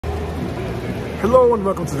Hello and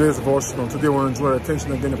welcome to today's devotional. Today we want to draw our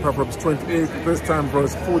attention again to Proverbs 28, this time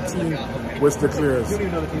verse 14, which declares,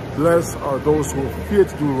 "Blessed are those who fear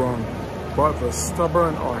to do wrong, but the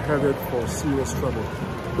stubborn are headed for serious trouble."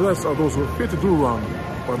 Blessed are those who fear to do wrong,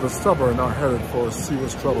 but the stubborn are headed for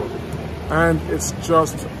serious trouble. And it's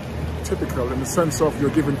just typical in the sense of you're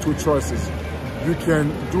given two choices. You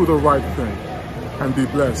can do the right thing and be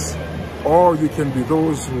blessed, or you can be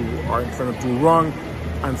those who are inclined to do wrong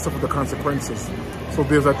and suffer the consequences. So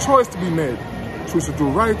there's a choice to be made. Choose to do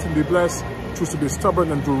right and be blessed. Choose to be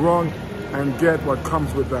stubborn and do wrong and get what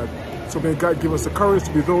comes with that. So may God give us the courage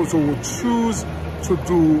to be those who will choose to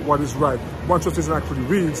do what is right. One translation actually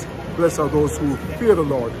reads, "Blessed are those who fear the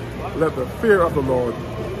Lord. Let the fear of the Lord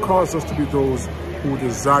cause us to be those who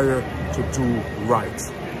desire to do right."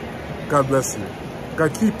 God bless you.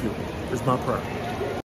 God keep you is my prayer.